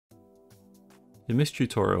In this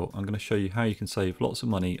tutorial, I'm going to show you how you can save lots of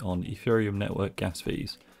money on Ethereum network gas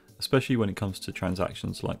fees, especially when it comes to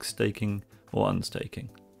transactions like staking or unstaking.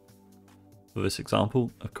 For this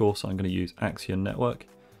example, of course, I'm going to use Axion Network,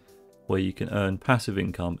 where you can earn passive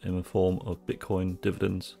income in the form of Bitcoin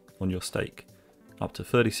dividends on your stake, up to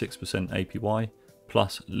 36% APY,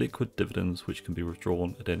 plus liquid dividends which can be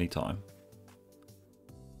withdrawn at any time.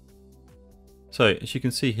 So, as you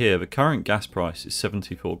can see here, the current gas price is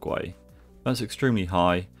 74 GWEI. That's extremely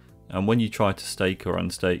high, and when you try to stake or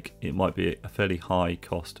unstake, it might be a fairly high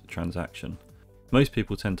cost transaction. Most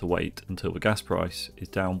people tend to wait until the gas price is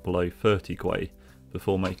down below 30 GWEI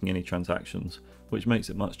before making any transactions, which makes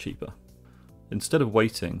it much cheaper. Instead of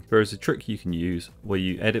waiting, there is a trick you can use where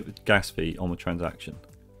you edit the gas fee on the transaction.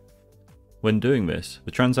 When doing this,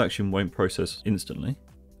 the transaction won't process instantly,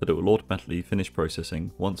 but it will automatically finish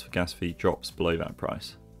processing once the gas fee drops below that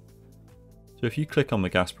price. So if you click on the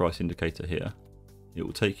gas price indicator here, it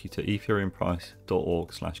will take you to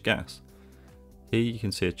ethereumprice.org/gas. Here you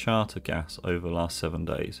can see a chart of gas over the last 7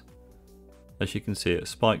 days. As you can see, it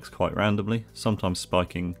spikes quite randomly, sometimes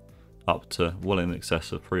spiking up to well in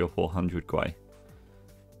excess of 300 or 400 GWEI.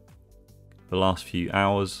 The last few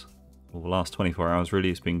hours, or the last 24 hours really,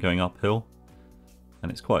 it's been going uphill,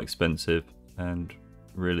 and it's quite expensive, and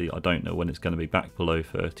really I don't know when it's going to be back below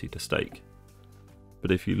 30 to stake.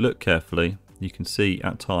 But if you look carefully, you can see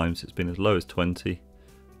at times it's been as low as 20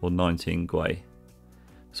 or 19 GWEI.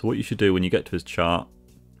 So what you should do when you get to this chart,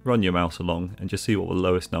 run your mouse along and just see what the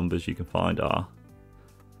lowest numbers you can find are.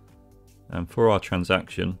 And for our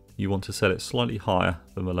transaction, you want to set it slightly higher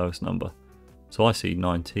than the lowest number. So I see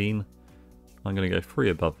 19, I'm going to go 3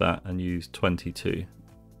 above that and use 22.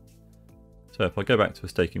 So if I go back to the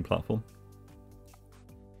staking platform,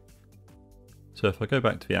 the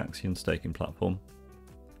Axion staking platform,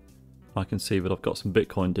 I can see that I've got some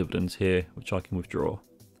Bitcoin dividends here which I can withdraw.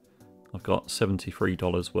 I've got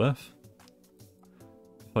 $73 worth.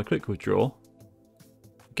 If I click withdraw,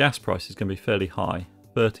 the gas price is going to be fairly high,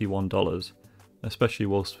 $31, especially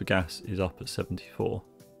whilst the gas is up at 74.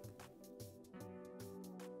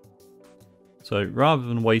 So rather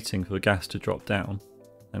than waiting for the gas to drop down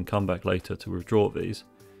and come back later to withdraw these,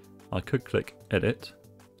 I could click edit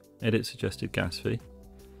suggested gas fee,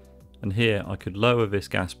 and here I could lower this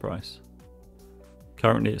gas price.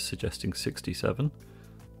 Currently it's suggesting 67,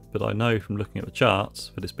 but I know from looking at the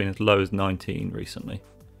charts that it's been as low as 19 recently.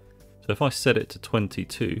 So if I set it to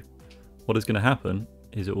 22, what is going to happen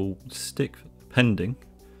is it will stick pending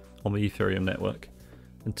on the Ethereum network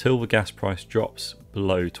until the gas price drops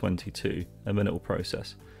below 22, and then it will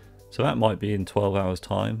process. So that might be in 12 hours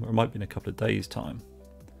time, or it might be in a couple of days time,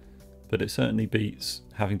 but it certainly beats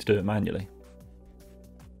having to do it manually.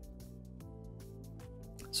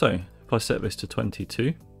 So if I set this to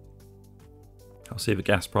 22, I'll see the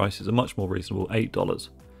gas price is a much more reasonable $8.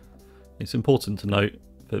 It's important to note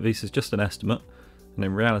that this is just an estimate, and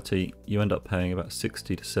in reality you end up paying about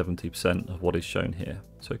 60 to 70% of what is shown here,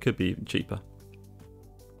 so it could be even cheaper.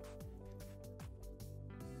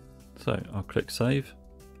 So I'll click save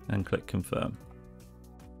and click confirm.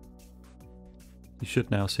 You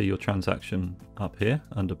should now see your transaction up here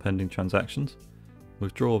under pending transactions,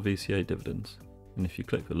 withdraw VCA dividends, and if you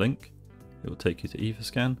click the link it will take you to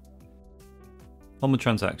Etherscan. On the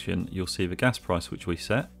transaction you'll see the gas price which we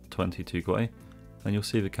set, 22 GWEI, and you'll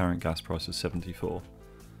see the current gas price of 74.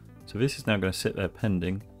 So this is now going to sit there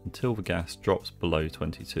pending until the gas drops below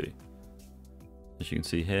 22. As you can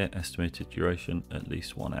see here, estimated duration at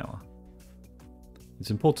least 1 hour.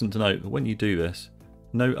 It's important to note that when you do this,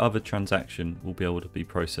 no other transaction will be able to be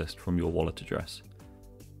processed from your wallet address.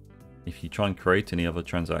 If you try and create any other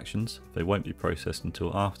transactions, they won't be processed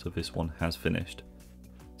until after this one has finished.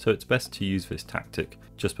 So it's best to use this tactic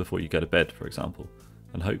just before you go to bed, for example,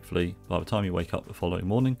 and hopefully by the time you wake up the following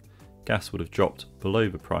morning, gas would have dropped below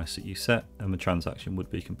the price that you set and the transaction would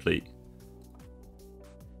be complete.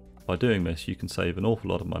 By doing this, you can save an awful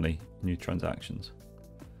lot of money in your transactions.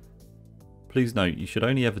 Please note, you should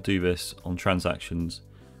only ever do this on transactions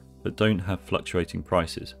that don't have fluctuating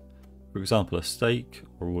prices. For example, a stake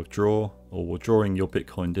or a withdraw, or withdrawing your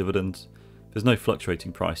Bitcoin dividends, there's no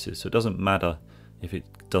fluctuating prices, so it doesn't matter if it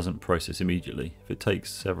doesn't process immediately. If it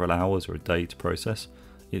takes several hours or a day to process,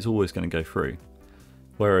 it's always going to go through.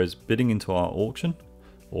 Whereas bidding into our auction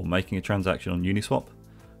or making a transaction on Uniswap,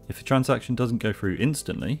 if the transaction doesn't go through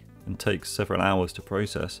instantly and takes several hours to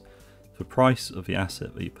process, the price of the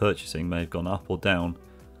asset that you're purchasing may have gone up or down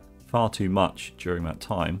far too much during that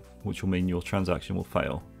time, which will mean your transaction will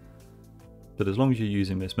fail. But as long as you're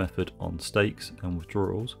using this method on stakes and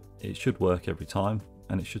withdrawals, it should work every time,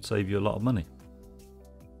 and it should save you a lot of money.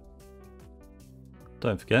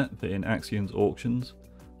 Don't forget that in Axion's auctions,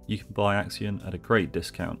 you can buy Axion at a great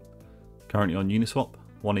discount. Currently on Uniswap,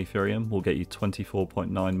 1 Ethereum will get you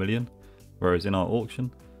 24.9 million, whereas in our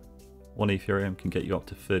auction, 1 Ethereum can get you up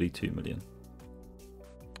to 32 million.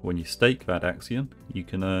 When you stake that Axion, you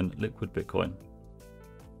can earn liquid Bitcoin.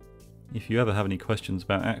 If you ever have any questions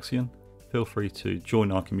about Axion, feel free to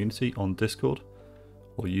join our community on Discord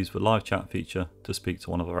or use the live chat feature to speak to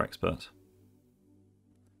one of our experts.